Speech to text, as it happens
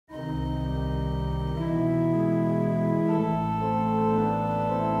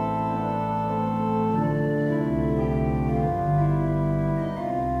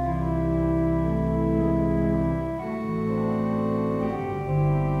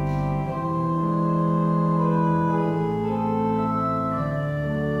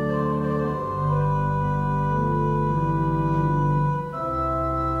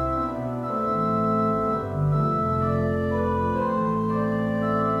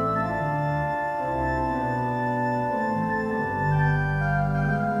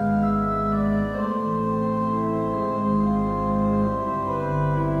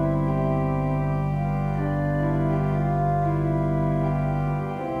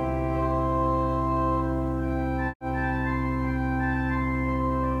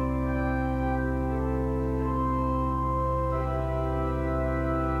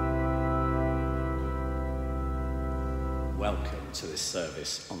welcome to this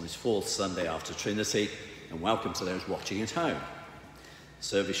service on this fourth Sunday after Trinity, and welcome to those watching at home.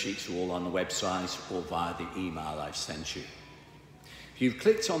 Service sheets are all on the website or via the email I've sent you. If you've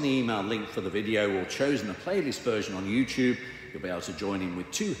clicked on the email link for the video or chosen the playlist version on YouTube, you'll be able to join in with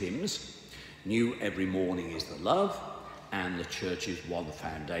two hymns. New Every Morning is the Love and the Church's One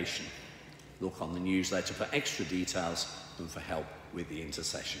Foundation. Look on the newsletter for extra details and for help with the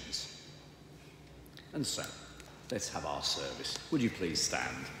intercessions. And so, let's have our service. Would you please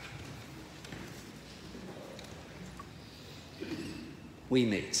stand? We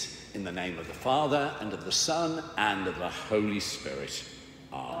meet in the name of the Father, and of the Son, and of the Holy Spirit.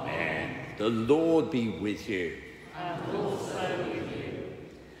 Amen. The Lord be with you. And also with you.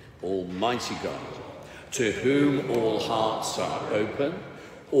 Almighty God, to whom all hearts are open,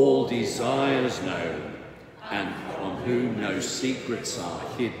 all desires known, and from whom no secrets are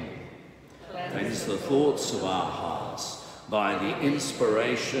hidden, cleanse the thoughts of our hearts by the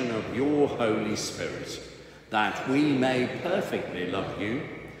inspiration of your Holy Spirit, that we may perfectly love you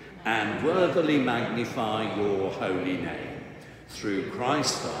and worthily magnify your holy name. Through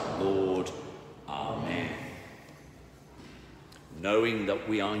Christ our Lord. Amen. Knowing that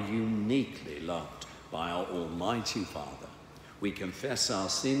we are uniquely loved by our Almighty Father, we confess our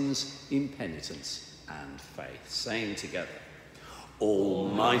sins in penitence and faith, saying together,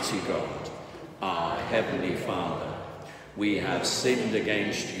 Almighty God, our Heavenly Father, we have sinned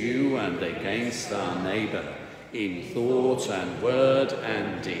against you and against our neighbour in thought and word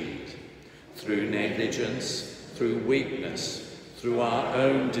and deed, through negligence, through weakness, through our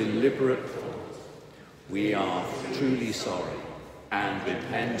own deliberate fault. We are truly sorry and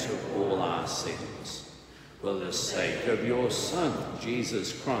repent of all our sins. For the sake of your Son,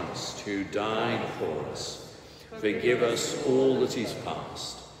 Jesus Christ, who died for us, forgive us all that is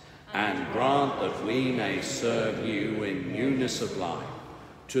past, and grant that we may serve you in newness of life,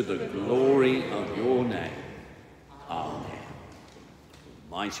 to the glory of your name. Amen.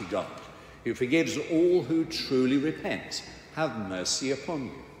 Almighty God, who forgives all who truly repent, have mercy upon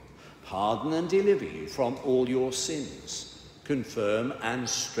you, pardon and deliver you from all your sins, confirm and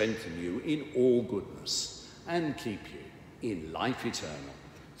strengthen you in all goodness, and keep you in life eternal,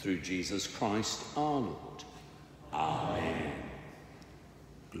 through Jesus Christ our Lord. Amen.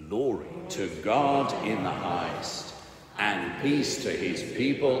 Glory to God in the highest, and peace to his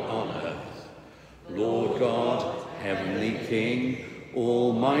people on earth. Lord God, Heavenly King,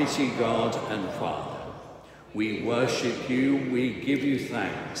 Almighty God and Father, we worship you, we give you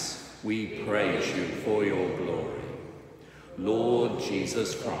thanks, we praise you for your glory. Lord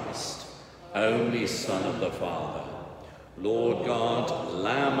Jesus Christ, only Son of the Father, Lord God,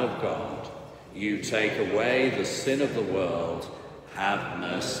 Lamb of God, you take away the sin of the world, have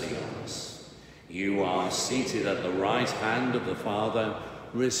mercy on us. You are seated at the right hand of the Father,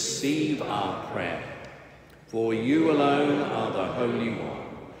 receive our prayer. For you alone are the Holy One,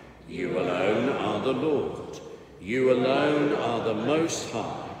 you alone are the Lord, you alone are the Most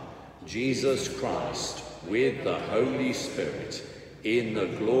High, Jesus Christ, with the Holy Spirit, in the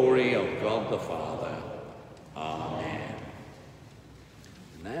glory of God the Father. Amen.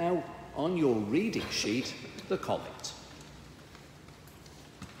 Now, on your reading sheet, the collect.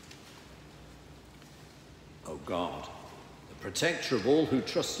 O God, the protector of all who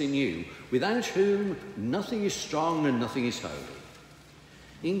trust in you, without whom nothing is strong and nothing is holy,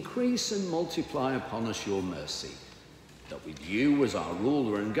 increase and multiply upon us your mercy, that with you as our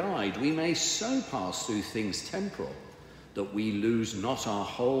ruler and guide, we may so pass through things temporal, that we lose not our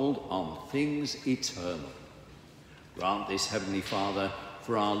hold on things eternal. Grant this, Heavenly Father,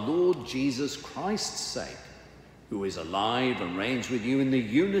 for our Lord Jesus Christ's sake, who is alive and reigns with you in the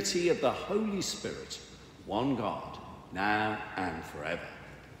unity of the Holy Spirit, one God, now and forever.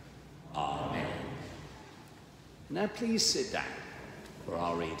 Amen. Now please sit down for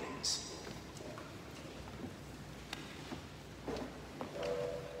our readings.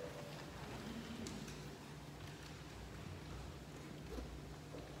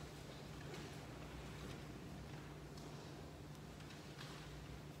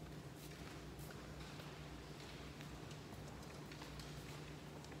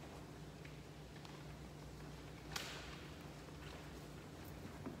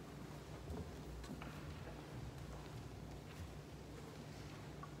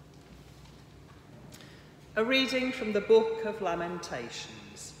 A reading from the Book of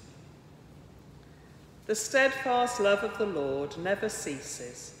Lamentations. The steadfast love of the Lord never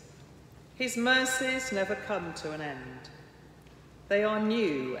ceases. His mercies never come to an end. They are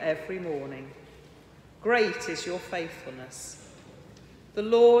new every morning. Great is your faithfulness. The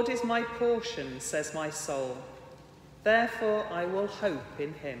Lord is my portion, says my soul. Therefore I will hope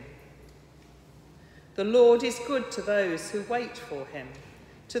in him. The Lord is good to those who wait for him,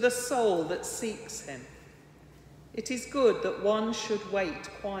 to the soul that seeks him. It is good that one should wait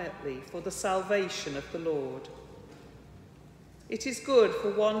quietly for the salvation of the Lord. It is good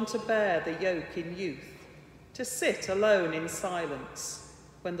for one to bear the yoke in youth, to sit alone in silence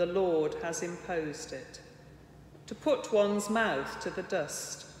when the Lord has imposed it, to put one's mouth to the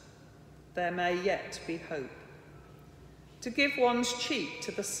dust. There may yet be hope. To give one's cheek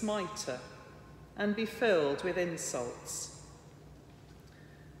to the smiter and be filled with insults.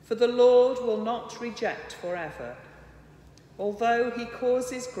 For the Lord will not reject forever. Although he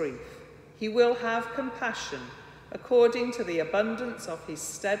causes grief, he will have compassion according to the abundance of his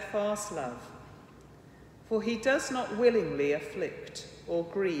steadfast love. For he does not willingly afflict or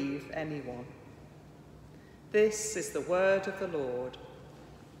grieve anyone. This is the word of the Lord.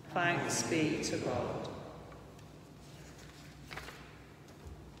 Thanks be to God.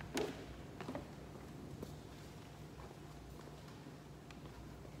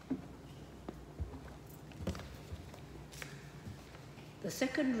 The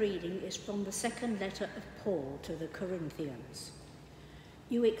second reading is from the second letter of Paul to the Corinthians.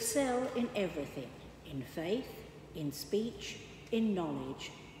 You excel in everything, in faith, in speech, in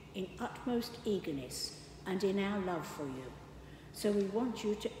knowledge, in utmost eagerness, and in our love for you. So we want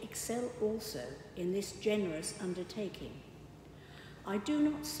you to excel also in this generous undertaking. I do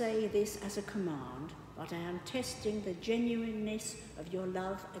not say this as a command, but I am testing the genuineness of your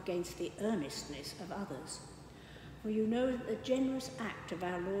love against the earnestness of others. For you know the generous act of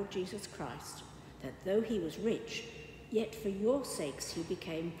our Lord Jesus Christ, that though he was rich, yet for your sakes he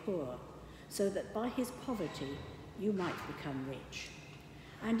became poor, so that by his poverty you might become rich.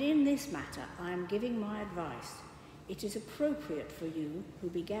 And in this matter I am giving my advice. It is appropriate for you, who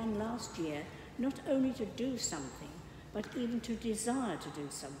began last year, not only to do something, but even to desire to do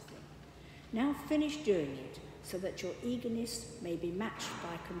something. Now finish doing it, so that your eagerness may be matched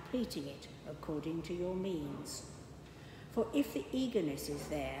by completing it according to your means. For if the eagerness is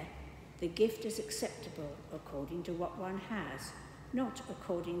there, the gift is acceptable according to what one has, not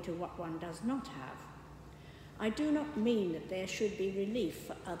according to what one does not have. I do not mean that there should be relief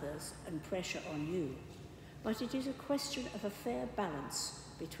for others and pressure on you, but it is a question of a fair balance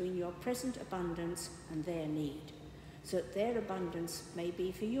between your present abundance and their need, so that their abundance may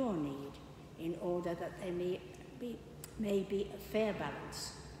be for your need, in order that there may be a fair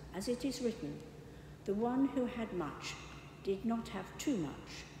balance. As it is written, the one who had much did not have too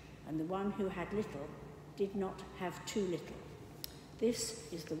much, and the one who had little did not have too little. This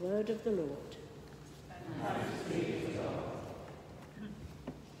is the word of the Lord. Thanks be to God.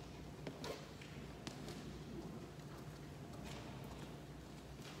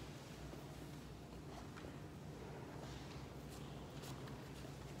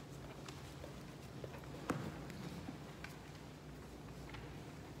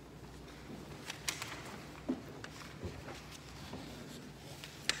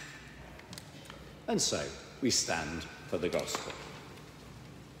 And so we stand for the gospel.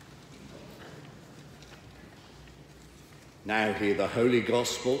 Now hear the Holy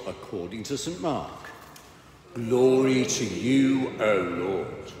Gospel according to St. Mark. Glory to you, O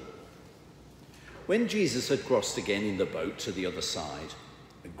Lord. When Jesus had crossed again in the boat to the other side,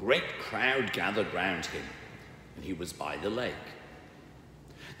 a great crowd gathered round him, and he was by the lake.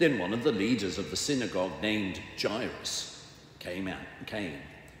 Then one of the leaders of the synagogue, named Jairus, came,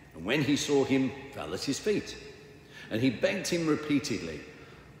 and when he saw him, fell at his feet. And he begged him repeatedly,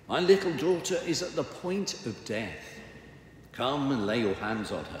 "My little daughter is at the point of death. Come and lay your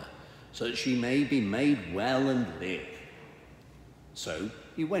hands on her, so that she may be made well and live." So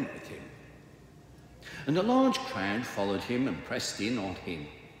he went with him. And a large crowd followed him and pressed in on him.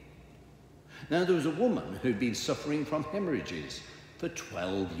 Now there was a woman who had been suffering from hemorrhages for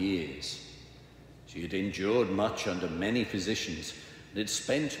 12 years. She had endured much under many physicians, and had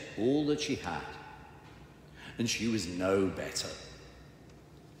spent all that she had. And she was no better,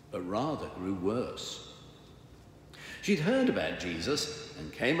 but rather grew worse. She'd heard about Jesus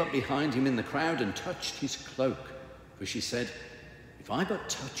and came up behind him in the crowd and touched his cloak, for she said, "If I but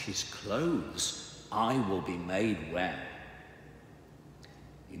touch his clothes, I will be made well."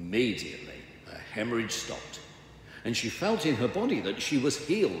 Immediately, her hemorrhage stopped, and she felt in her body that she was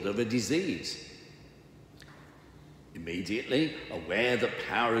healed of a disease. Immediately, aware that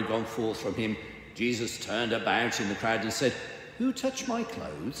power had gone forth from him, Jesus turned about in the crowd and said, "Who touched my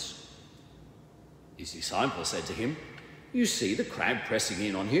clothes?" His disciples said to him, "You see the crowd pressing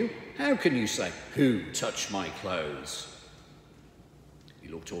in on you. How can you say, 'Who touched my clothes?'" He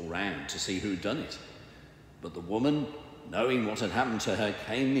looked all round to see who'd done it. But the woman, knowing what had happened to her,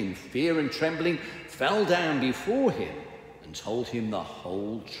 came in fear and trembling, fell down before him, and told him the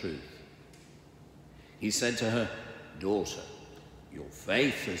whole truth. He said to her, "Daughter, your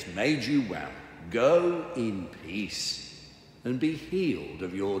faith has made you well. Go in peace and be healed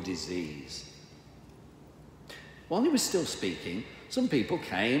of your disease." While he was still speaking, some people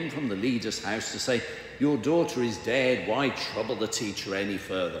came from the leader's house to say, "Your daughter is dead. Why trouble the teacher any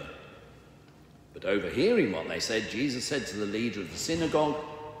further?" But overhearing what they said, Jesus said to the leader of the synagogue,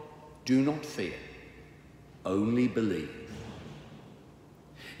 "Do not fear, only believe."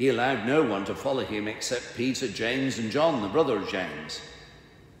 He allowed no one to follow him except Peter, James, and John, the brother of James.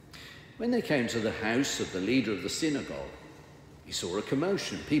 When they came to the house of the leader of the synagogue, he saw a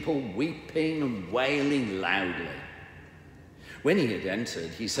commotion, people weeping and wailing loudly. When he had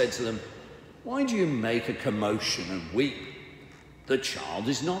entered, he said to them, "Why do you make a commotion and weep? The child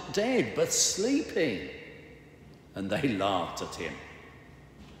is not dead, but sleeping." And they laughed at him.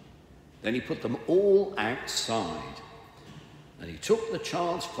 Then he put them all outside, and he took the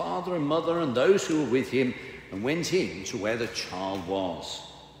child's father and mother and those who were with him and went in to where the child was.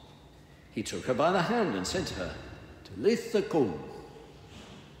 He took her by the hand and said to her, "Talitha kum,"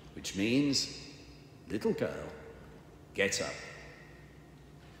 which means, "Little girl, get up."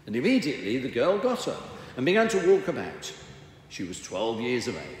 And immediately the girl got up and began to walk about. She was 12 years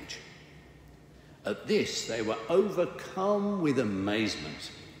of age. At this, they were overcome with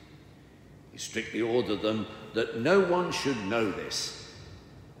amazement. He strictly ordered them that no one should know this,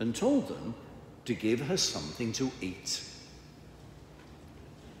 and told them to give her something to eat.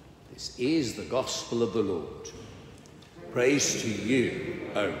 This is the gospel of the Lord. Praise to you,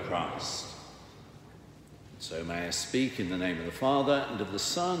 O Christ. So may I speak in the name of the Father, and of the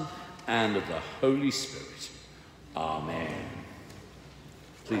Son, and of the Holy Spirit. Amen.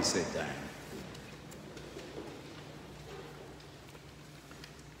 Please sit down.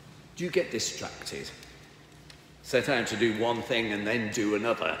 Do you get distracted? Set out to do one thing and then do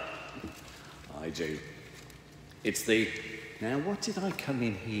another? I do. It's the, "Now what did I come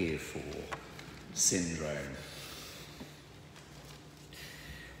in here for?" syndrome.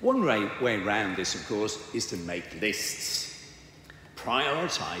 One way round this, of course, is to make lists,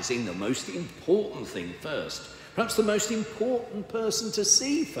 prioritising the most important thing first, perhaps the most important person to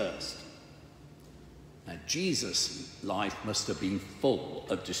see first. Now, Jesus' life must have been full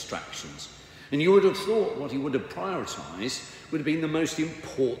of distractions, and you would have thought what he would have prioritised would have been the most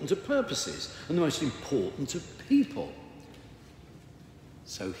important of purposes and the most important of people.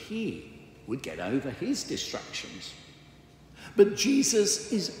 So he would get over his distractions. But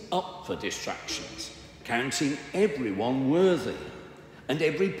Jesus is up for distractions, counting everyone worthy, and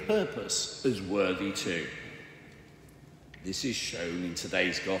every purpose as worthy too. This is shown in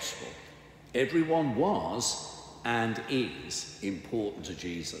today's gospel. Everyone was and is important to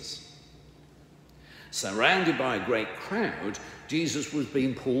Jesus. Surrounded by a great crowd, Jesus was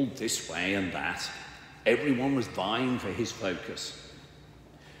being pulled this way and that. Everyone was vying for his focus.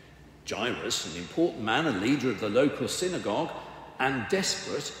 Jairus, an important man, a leader of the local synagogue, and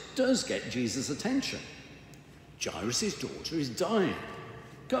desperate, does get Jesus' attention. Jairus' daughter is dying.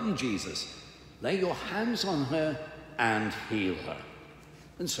 "Come, Jesus, lay your hands on her and heal her."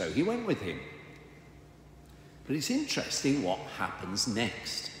 And so he went with him. But it's interesting what happens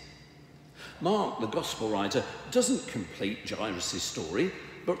next. Mark, the gospel writer, doesn't complete Jairus' story,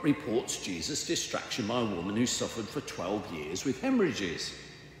 but reports Jesus' distraction by a woman who suffered for 12 years with hemorrhages.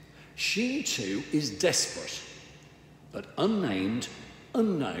 She too is desperate, but unnamed,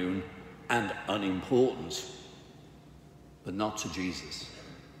 unknown, and unimportant. But not to Jesus.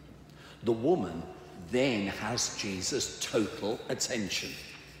 The woman then has Jesus' total attention.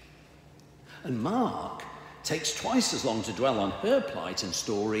 And Mark takes twice as long to dwell on her plight and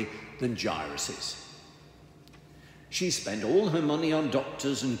story than Jairus's. She spent all her money on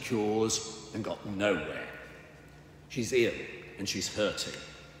doctors and cures and got nowhere. She's ill and she's hurting.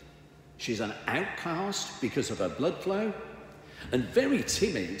 She's an outcast because of her blood flow and very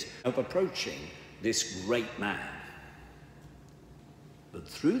timid of approaching this great man. But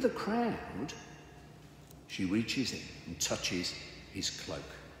through the crowd, she reaches in and touches his cloak.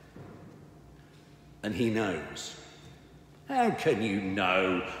 And he knows. "How can you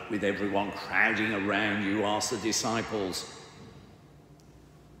know with everyone crowding around you?" asked the disciples.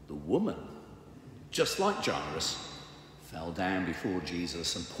 The woman, just like Jairus, fell down before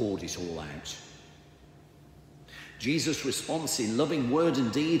Jesus and poured it all out. Jesus' response in loving word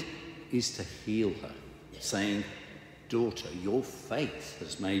and deed is to heal her, saying, "Daughter, your faith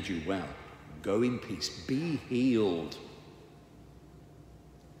has made you well. Go in peace, be healed."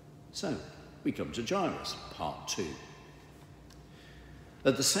 So, we come to Jairus, part 2.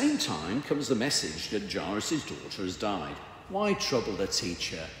 At the same time comes the message that Jairus' daughter has died. Why trouble the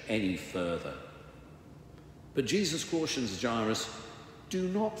teacher any further? But Jesus cautions Jairus, do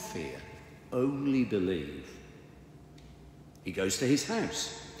not fear, only believe. He goes to his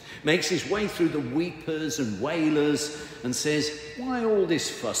house, makes his way through the weepers and wailers, and says, why all this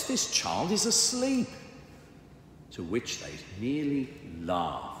fuss? This child is asleep. To which they nearly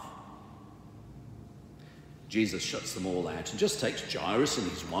laugh. Jesus shuts them all out and just takes Jairus and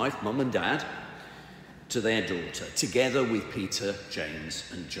his wife, mum and dad, to their daughter, together with Peter, James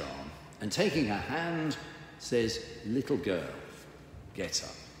and John. And taking her hand, says, little girl, get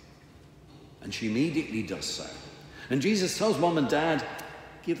up. And she immediately does so. And Jesus tells mum and dad,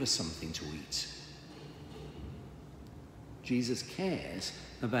 give her something to eat. Jesus cares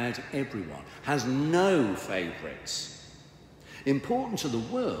about everyone, has no favourites. Important to the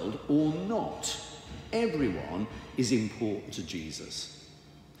world or not, everyone is important to Jesus.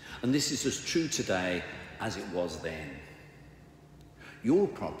 And this is as true today as it was then. Your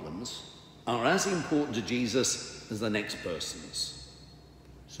problems are as important to Jesus as the next person's.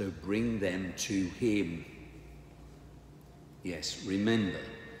 So bring them to him. Yes, remember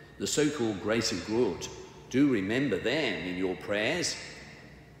the so-called greater good. Do remember them in your prayers.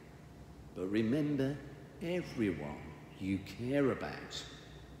 But remember everyone you care about.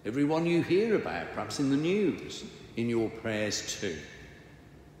 Everyone you hear about, perhaps in the news, in your prayers too.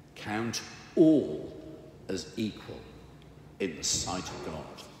 Count all as equal in the sight of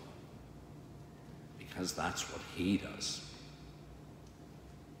God. Because that's what he does.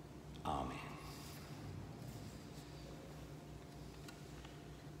 Amen.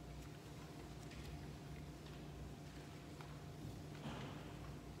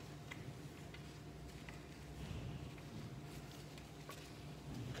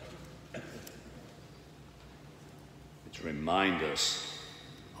 To remind us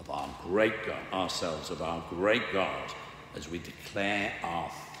of our great God, ourselves of our great God, as we declare our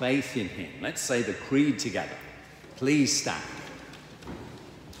faith in him. Let's say the creed together. Please stand.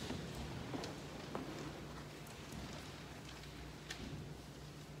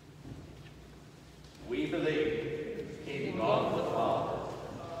 We believe in God the Father,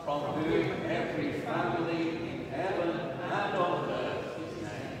 from whom every family in heaven and on earth is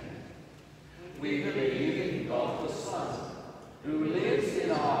named. We believe in God the Son, who lives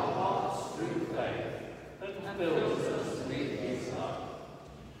in our hearts through faith and fills us with his love.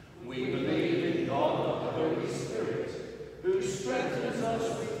 We believe in God the Holy Spirit, who strengthens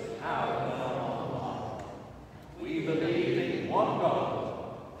us with power from on high. We believe in one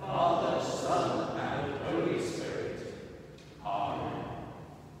God, Father, Son, and Holy Spirit. Amen.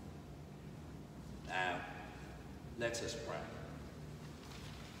 Now, let us pray.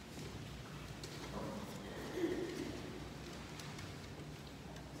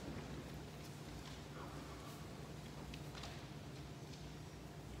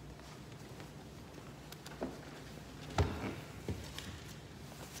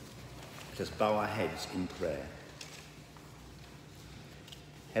 Let us bow our heads in prayer.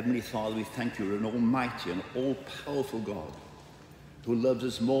 Heavenly Father, we thank you for an almighty and all-powerful God who loves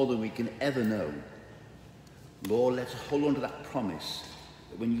us more than we can ever know. Lord, let us hold on to that promise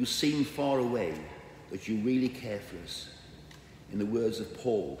that when you seem far away, that you really care for us. In the words of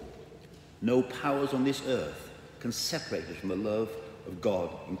Paul, no powers on this earth can separate us from the love of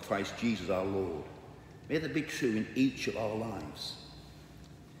God in Christ Jesus our Lord. May that be true in each of our lives.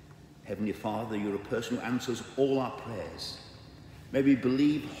 Heavenly Father, you're a person who answers all our prayers. May we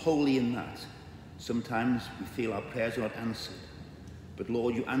believe wholly in that. Sometimes we feel our prayers are not answered. But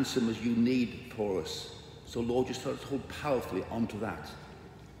Lord, you answer them as you need for us. So Lord, just let us hold powerfully onto that.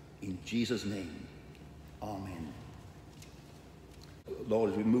 In Jesus' name, amen. Lord,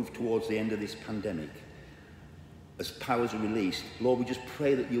 as we move towards the end of this pandemic, as powers are released, Lord, we just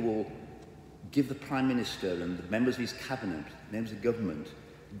pray that you will give the Prime Minister and the members of his cabinet, members of government,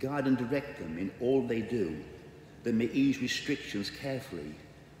 guide and direct them in all they do, that may ease restrictions carefully,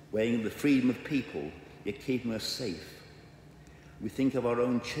 weighing the freedom of people, yet keeping us safe. We think of our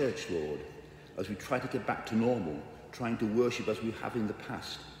own church, Lord, as we try to get back to normal, trying to worship as we have in the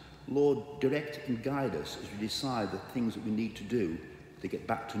past. Lord, direct and guide us as we decide the things that we need to do to get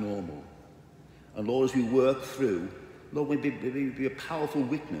back to normal. And Lord, as we work through, Lord, may we be a powerful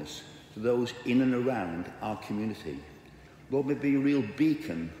witness to those in and around our community. Lord, may be a real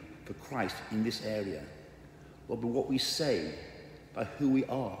beacon for Christ in this area. Lord, by what we say, by who we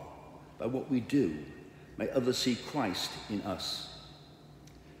are, by what we do, may others see Christ in us.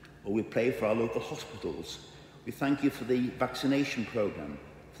 Lord, we pray for our local hospitals. We thank you for the vaccination program.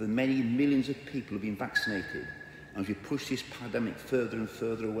 for the many millions of people who have been vaccinated, and as we push this pandemic further and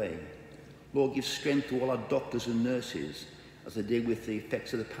further away. Lord, give strength to all our doctors and nurses as they deal with the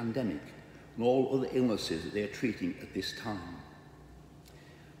effects of the pandemic and all other illnesses that they are treating at this time.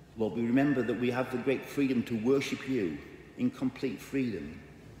 Lord, we remember that we have the great freedom to worship you in complete freedom.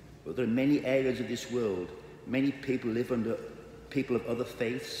 But there are many areas of this world, many people live under people of other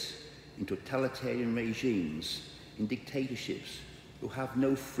faiths, in totalitarian regimes, in dictatorships, who have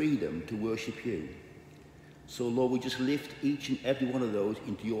no freedom to worship you. So, Lord, we just lift each and every one of those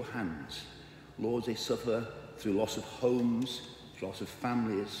into your hands. Lord, they suffer through loss of homes, loss of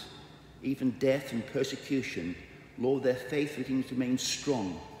families, even death and persecution. Lord, their faith continues to remain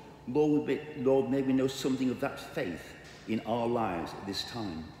strong. Lord, may we know something of that faith in our lives at this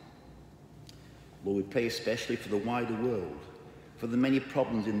time. Lord, we pray especially for the wider world, for the many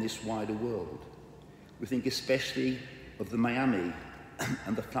problems in this wider world. We think especially of the Miami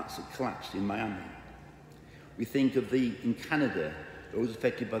and the flats that collapsed in Miami. We think of in Canada, those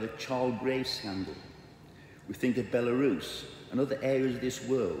affected by the child grave scandal. We think of Belarus and other areas of this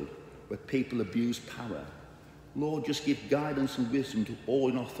world where people abuse power. Lord, just give guidance and wisdom to all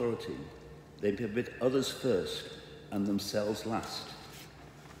in authority. They put others first and themselves last.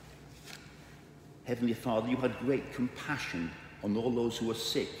 Heavenly Father, you had great compassion on all those who are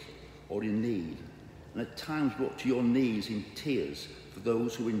sick or in need, and at times brought to your knees in tears for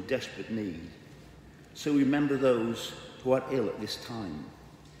those who are in desperate need. So remember those who are ill at this time.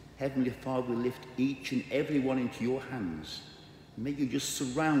 Heavenly Father, we lift each and every one into your hands. May you just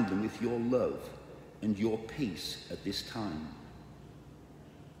surround them with your love and your peace at this time.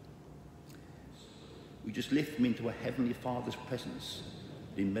 We just lift them into our Heavenly Father's presence.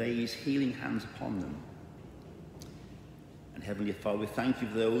 We lay his healing hands upon them. And Heavenly Father, we thank you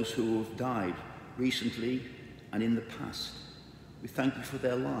for those who have died recently and in the past. We thank you for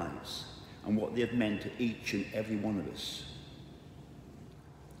their lives and what they have meant to each and every one of us.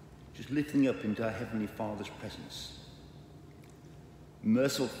 Just lifting up into our Heavenly Father's presence.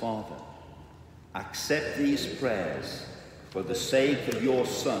 Merciful Father, accept these prayers for the sake of your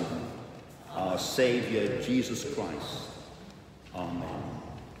Son, our Saviour, Jesus Christ. Amen.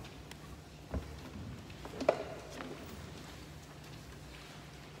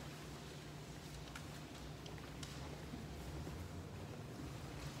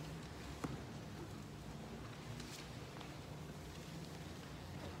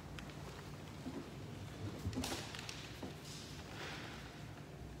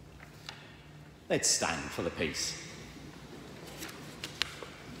 Let's stand for the peace.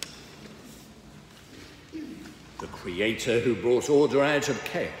 The Creator who brought order out of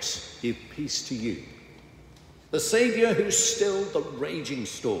chaos, give peace to you. The Saviour who stilled the raging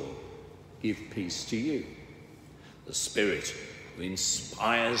storm, give peace to you. The Spirit who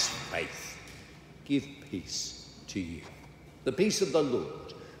inspires faith, give peace to you. The peace of the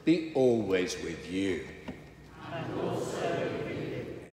Lord be always with you. And also